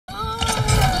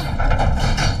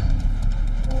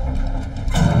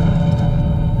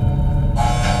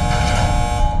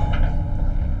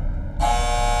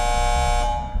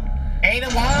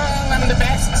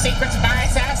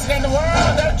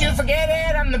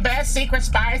best secret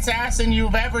spy assassin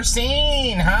you've ever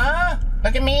seen, huh?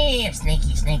 Look at me.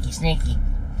 Sneaky, sneaky, sneaky.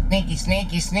 Sneaky,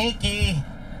 sneaky, sneaky.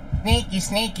 Sneaky,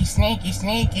 sneaky, sneaky,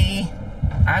 sneaky.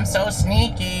 I'm so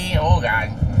sneaky. Oh, God.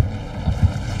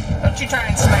 Don't you try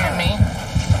and slam me.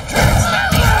 Try and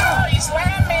slam me. Oh, you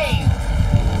slammed me.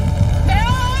 No!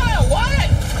 What?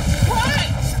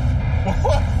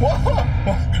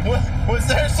 Was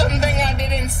there something I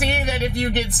didn't see that if you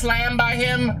get slammed by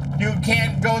him, you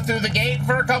can't go through the gate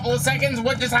for a couple of seconds?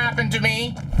 What just happened to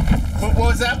me?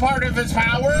 Was that part of his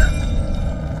power?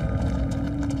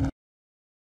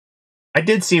 I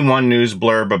did see one news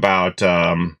blurb about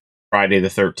Friday the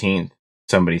 13th.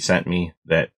 Somebody sent me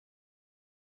that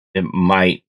it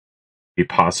might be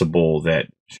possible that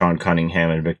Sean Cunningham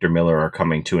and Victor Miller are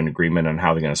coming to an agreement on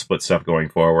how they're going to split stuff going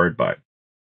forward, but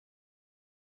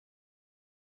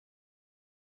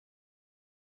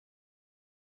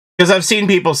because I've seen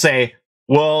people say,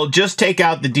 well, just take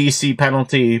out the DC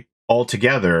penalty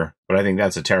altogether, but I think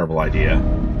that's a terrible idea.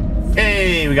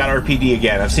 Hey, we got RPD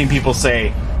again. I've seen people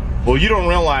say, well, you don't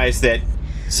realize that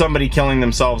somebody killing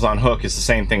themselves on hook is the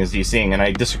same thing as DCing, and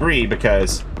I disagree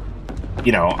because,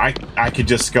 you know, I could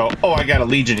just go, oh, I got a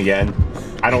Legion again.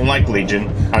 I don't like Legion.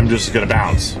 I'm just gonna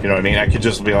bounce. You know what I mean? I could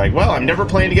just be like, well, I'm never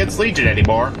playing against Legion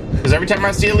anymore, because every time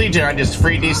I see a Legion, I just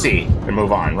free DC and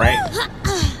move on, right?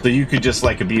 So you could just,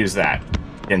 like, abuse that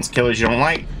against killers you don't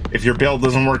like. If your build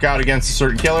doesn't work out against a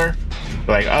certain killer, you're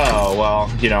like, oh,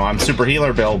 well, you know, I'm super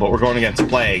healer build, but we're going against a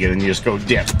plague, and then you just go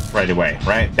dip right away,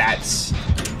 right? That's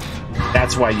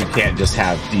why you can't just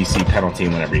have DC penalty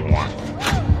whenever you want.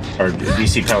 Or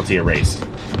DC penalty erased.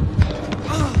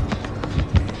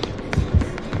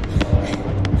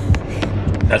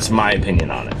 That's my opinion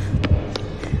on it.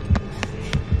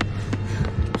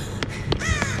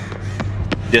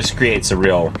 This creates a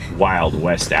real Wild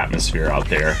West atmosphere out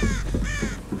there.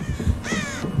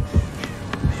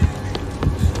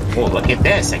 Oh, look at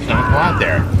this. I can't go out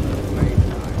there.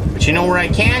 But you know where I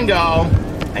can go?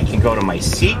 I can go to my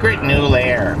secret new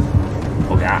lair.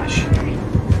 Oh, gosh.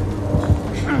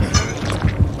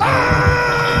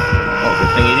 Oh,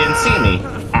 good thing he didn't see me.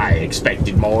 I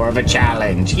expected more of a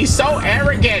challenge. He's so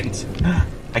arrogant.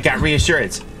 I got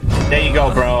reassurance. There you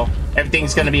go, bro.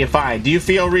 Everything's gonna be fine. Do you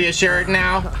feel reassured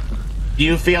now? Do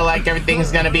you feel like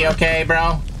everything's gonna be okay,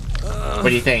 bro? What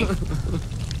do you think?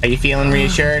 Are you feeling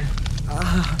reassured?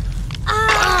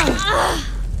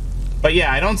 But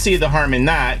yeah, I don't see the harm in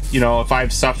that. You know, if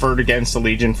I've suffered against the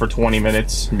Legion for 20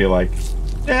 minutes and be like,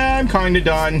 yeah, I'm kinda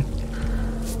done.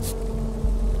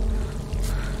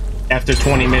 After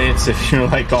 20 minutes, if you're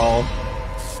like all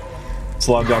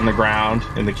slugged on the ground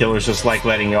and the killer's just like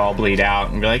letting you all bleed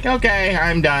out and be like, okay,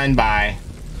 I'm done, bye.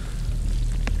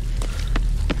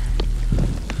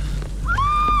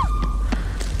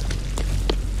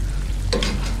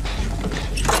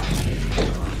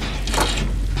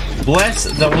 Bless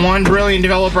the one brilliant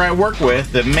developer I work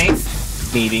with that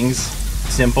makes meetings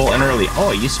simple and early. Oh,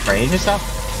 are you spraying yourself?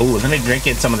 Oh, let me drink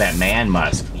in some of that man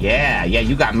musk. Yeah,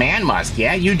 you got man musk.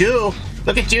 Yeah, you do.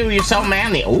 Look at you, you're so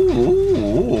manly.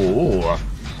 Ooh.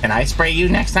 Can I spray you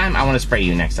next time? I want to spray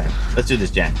you next time. Let's do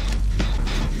this, Jen.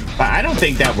 But I don't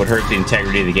think that would hurt the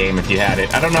integrity of the game if you had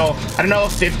it. I don't know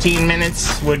if 15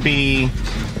 minutes would be...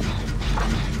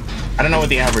 I don't know what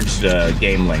the average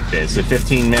game length is. If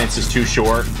 15 minutes is too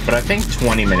short, but I think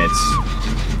 20 minutes.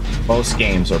 Most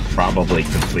games are probably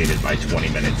completed by 20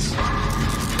 minutes.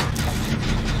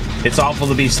 It's awful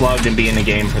to be slugged and be in the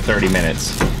game for 30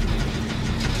 minutes.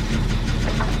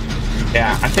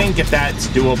 Yeah, I think if that's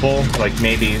doable, like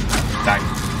maybe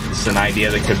that's an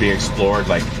idea that could be explored,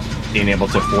 like being able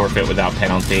to forfeit without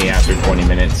penalty after 20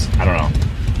 minutes. I don't know.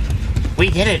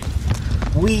 We did it.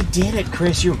 We did it,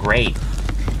 Chris. You're great.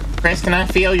 Chris, can I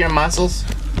feel your muscles?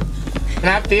 Can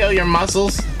I feel your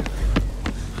muscles?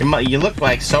 You look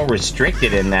like so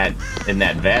restricted in that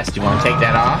vest. You want to take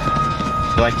that off?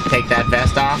 Would you like to take that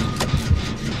vest off?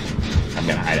 I'm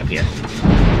gonna hide up here.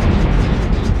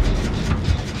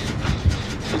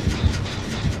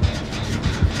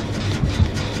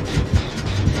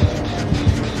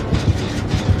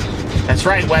 That's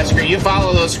right, Wesker. You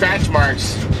follow those scratch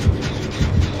marks.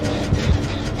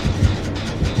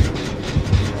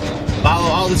 Follow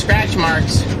all the scratch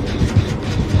marks.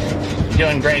 You're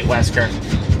doing great, Wesker.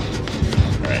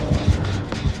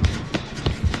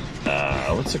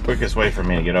 Alright. What's the quickest way for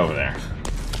me to get over there?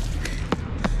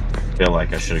 I feel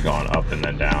like I should have gone up and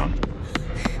then down.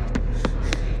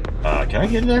 Can I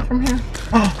get there from here?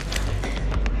 Oh!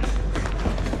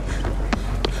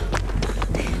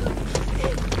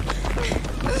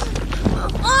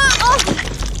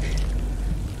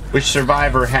 Which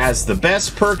survivor has the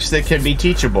best perks that can be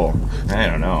teachable? I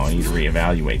don't know. I need to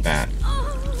reevaluate that.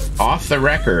 Off the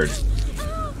record.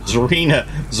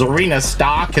 Zorina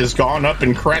stock has gone up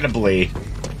incredibly.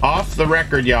 Off the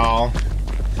record, y'all.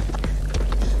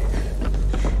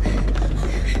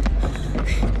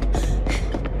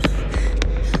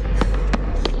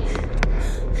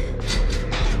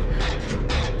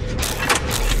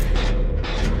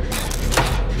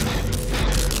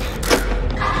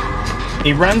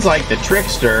 He runs like the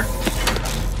trickster.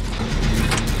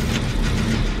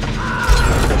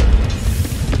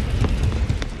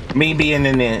 Me being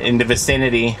in the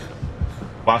vicinity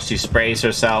while she sprays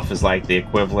herself is like the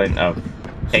equivalent of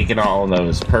taking all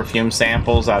those perfume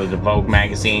samples out of the Vogue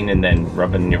magazine and then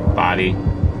rubbing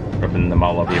them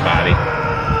all over your body.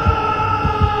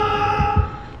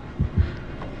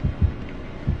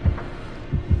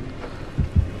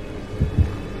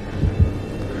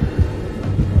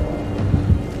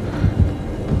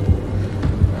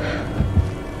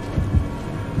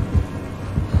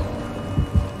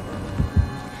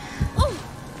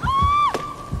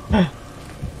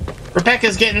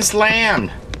 Rebecca's getting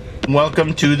slammed.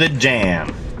 Welcome to the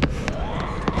jam.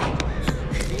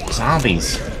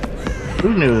 Zombies.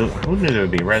 Who knew there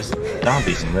would be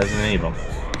zombies in Resident Evil?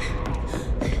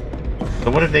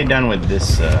 So what have they done with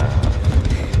this?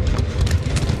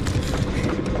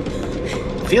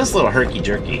 Feels a little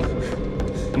herky-jerky.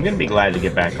 I'm gonna be glad to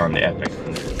get back on the Epic.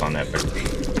 On Epic.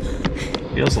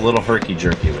 Feels a little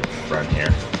herky-jerky with the run here.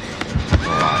 Not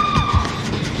gonna lie.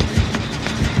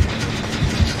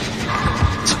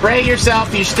 Spray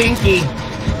yourself, you stinky.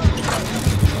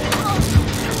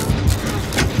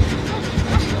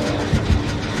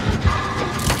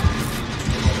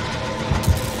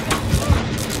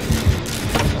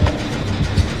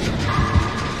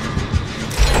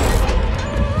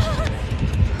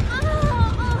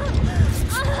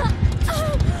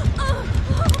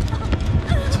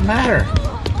 What's the matter?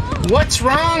 What's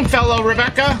wrong, fellow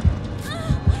Rebecca?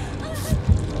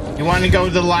 You want to go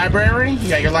to the library? You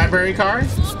got your library card?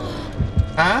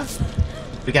 Huh?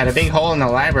 We got a big hole in the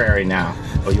library now.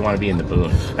 Oh, you want to be in the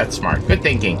boon. That's smart. Good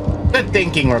thinking. Good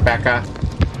thinking, Rebecca.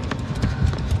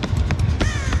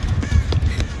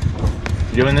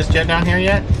 You doing this jet down here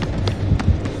yet?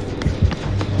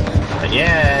 Not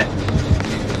yet.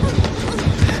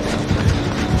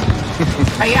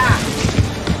 Hiya!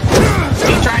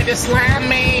 He tried to slam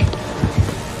me!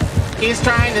 He's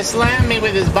trying to slam me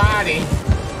with his body.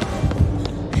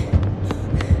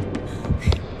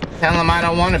 Tell him I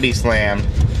don't want to be slammed.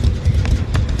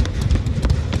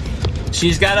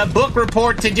 She's got a book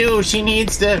report to do. She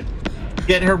needs to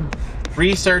get her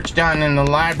research done in the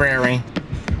library.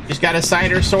 She's got to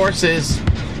cite her sources,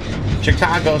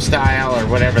 Chicago style, or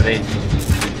whatever the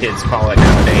kids call it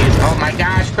nowadays. Oh my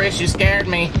gosh, Chris, you scared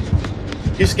me.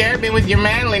 You scared me with your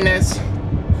manliness.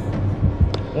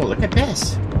 Oh, look at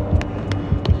this.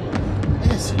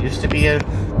 This used to be a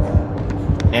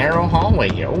narrow hallway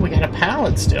here. Oh, we got a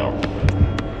pallet still.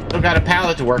 Still got a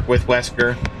pallet to work with,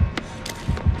 Wesker.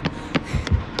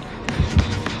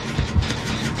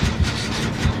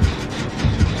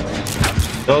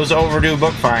 Those overdue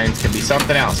book finds can be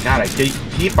something else. God, I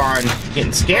keep on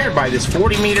getting scared by this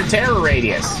 40-meter terror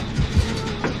radius.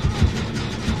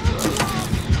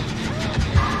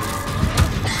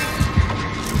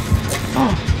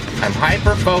 Oh, I'm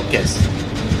hyper-focused.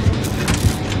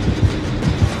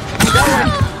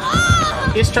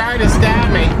 He's trying to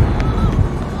stab me.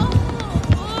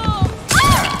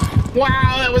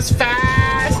 Wow, that was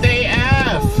fast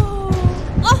AF.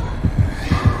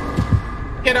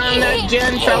 Get on that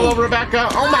gen, fellow Rebecca.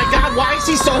 Oh my god, why is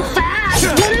he so fast?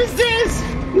 What is this?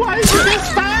 Why is he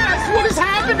this fast? What is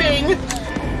happening?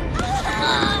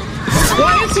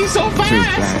 Why is he so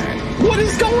fast? What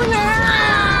is going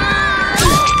on?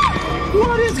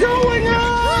 What is going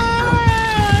on?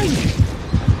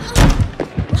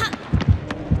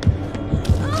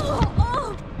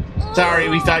 Sorry,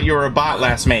 we thought you were a bot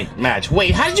last match.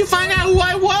 Wait, how did you find out who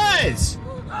I was?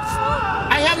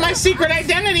 I have my secret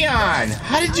identity on.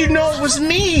 How did you know it was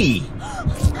me?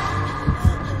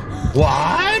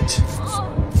 What?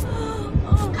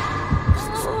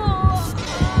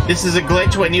 This is a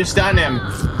glitch when you stun him.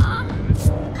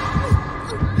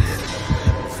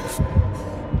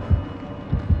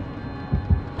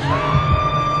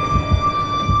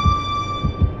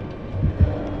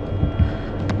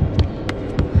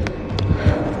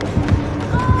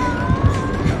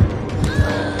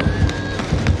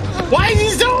 Why is he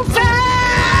so fast?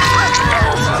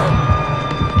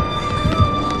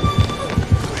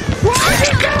 Why is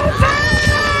he so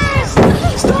fast?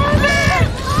 Stop it!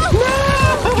 No!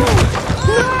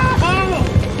 No!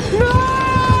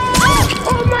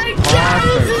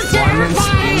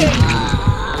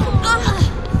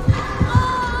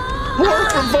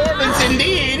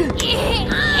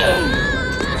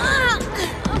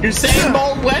 Usain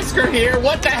Bolt Wesker here.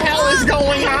 What the hell is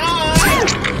going on?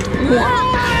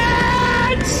 What?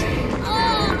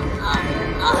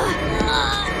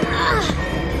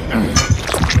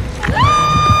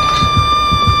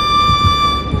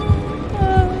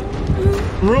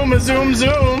 Room a zoom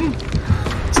zoom.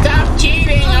 Stop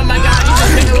cheating. Oh my god, he's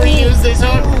just gonna reuse this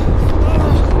hook.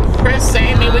 Chris,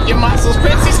 save me with your muscles.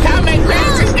 Chris, he's coming.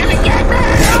 Chris, he's gonna get me.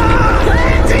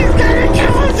 Chris, he's gonna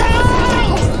kill us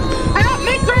all. Help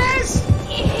me, Chris.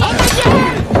 Oh my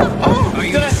god. Oh,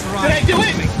 did I do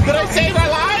it? Did I save our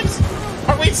lives?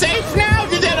 Are we safe now?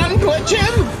 Did that unglitch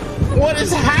him? What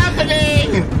is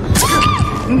happening?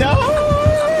 No.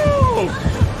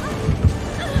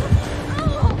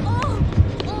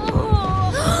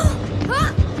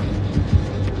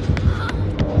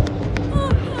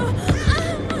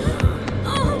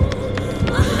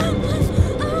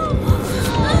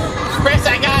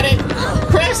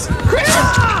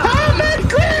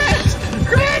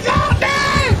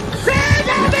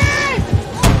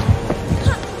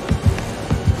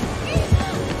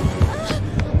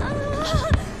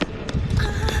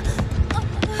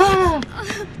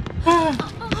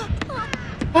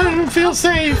 Feel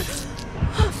safe.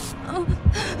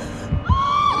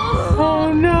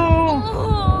 Oh no.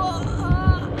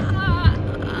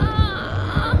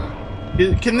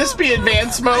 Can this be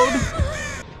advanced mode?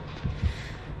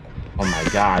 Oh my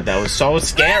god, that was so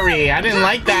scary. I didn't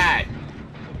like that.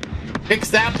 Fix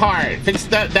that part. Fix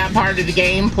that part of the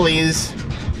game, please.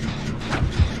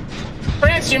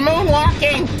 Chris, you're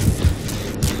moonwalking.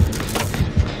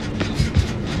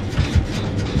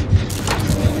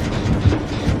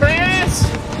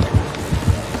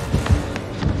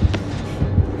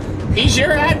 He's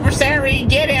your adversary.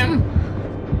 Get him.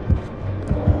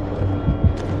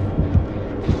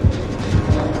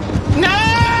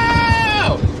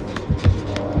 No!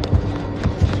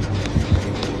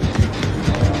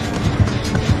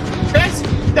 Chris,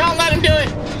 don't let him do it.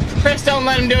 Chris, don't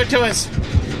let him do it to us.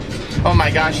 Oh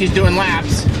my gosh, he's doing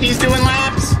laps. He's doing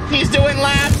laps. He's doing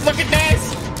laps. Look at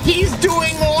this. He's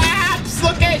doing laps.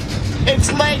 Look at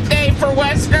it's leg day for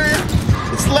Wesker.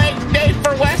 It's leg day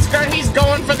for Wesker. He's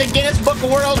going for the Guinness Book of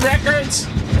World Records.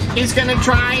 He's gonna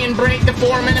try and break the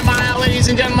 4-minute mile, ladies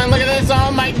and gentlemen. Look at this.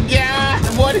 Oh my god,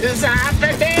 what is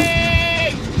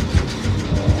happening?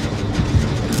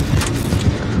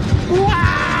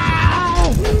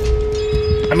 Wow!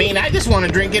 I mean, I just want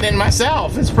to drink it in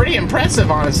myself. It's pretty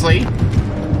impressive, honestly.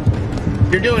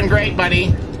 You're doing great,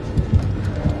 buddy.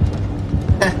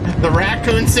 The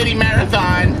Raccoon City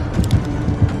Marathon.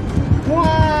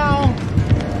 Wow!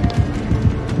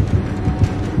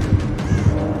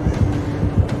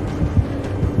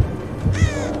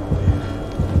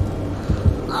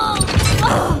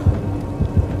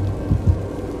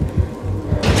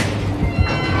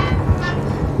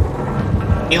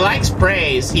 He likes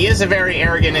praise. He is a very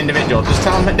arrogant individual. Just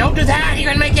tell him, don't do that.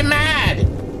 You're gonna make him mad.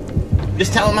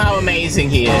 Just tell him how amazing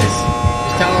he is.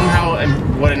 Just tell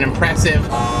him what an impressive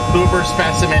uber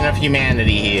specimen of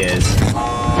humanity he is.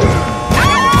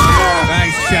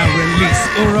 I shall release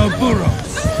Ouroboros.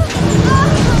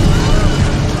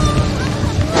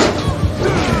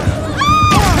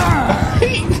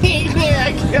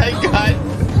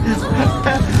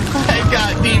 I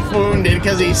got deep wounded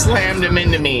because he slammed him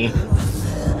into me.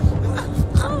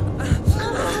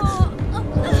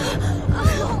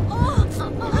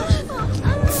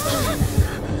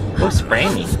 Oh, spray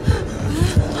me.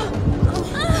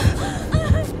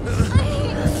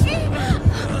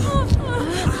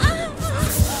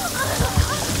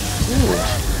 Ooh,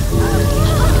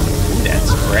 that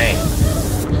spray.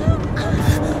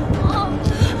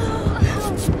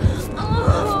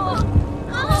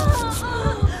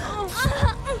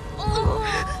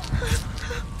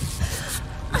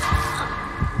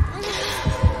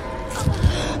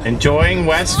 Enjoying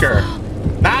Wesker.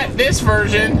 Not this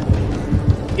version.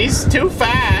 He's too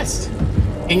fast.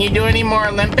 Can you do any more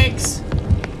Olympics?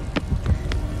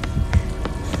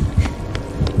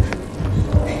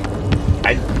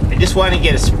 I just want to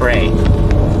get a spray.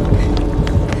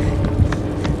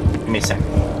 Give me a second.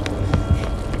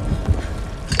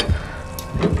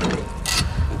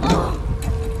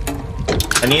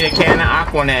 I need a can of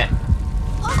Aquanet.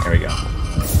 There we go.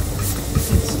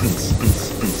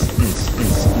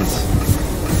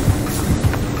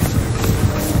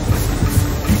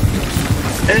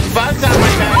 There's bugs on my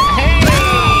back. Hey!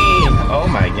 Oh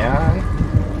my god.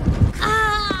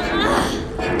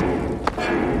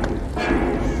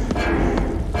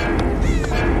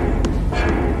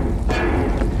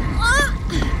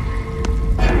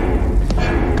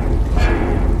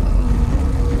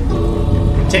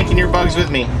 I'm taking your bugs with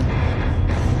me.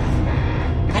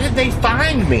 I did they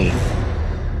find me?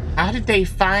 How did they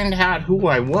find out who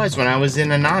I was when I was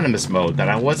in anonymous mode, that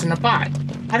I wasn't a bot?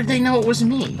 How did they know it was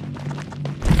me?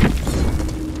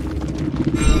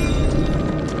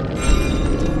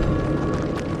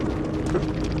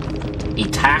 He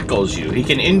tackles you. He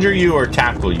can injure you or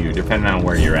tackle you, depending on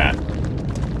where you're at.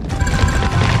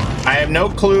 I have no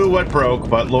clue what broke,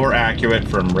 but lore accurate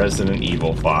from Resident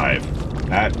Evil 5.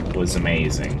 That was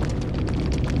amazing.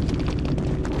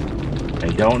 I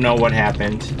don't know what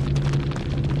happened.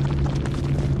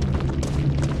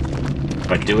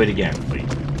 But do it again, please.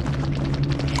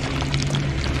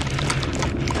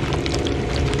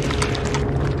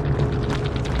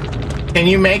 Can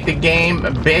you make the game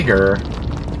bigger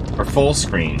or full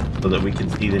screen so that we can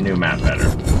see the new map better?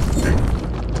 Okay.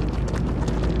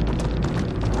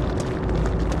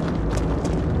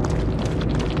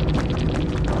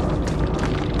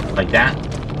 Like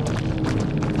that?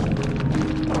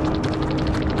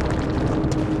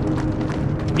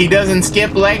 He doesn't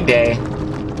skip leg day.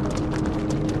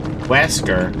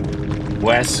 Wesker.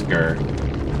 Wesker.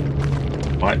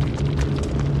 What?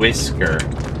 Whisker.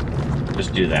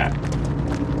 Just do that.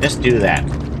 Just do that.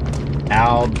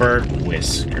 Albert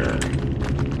Wesker.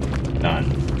 Done.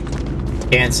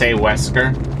 Can't say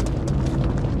Wesker.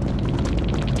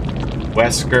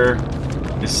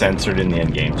 Wesker is censored in the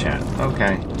in-game chat.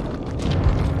 Okay.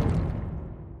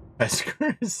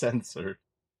 Wesker is censored.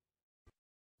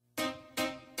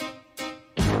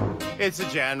 It's a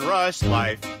Gen Rush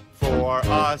life for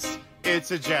us. It's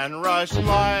a Gen Rush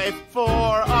life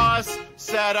for us.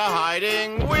 Set a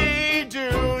hiding, we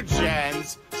do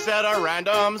gens. Set a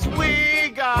randoms, we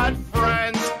got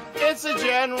friends. It's a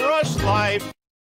Gen Rush life.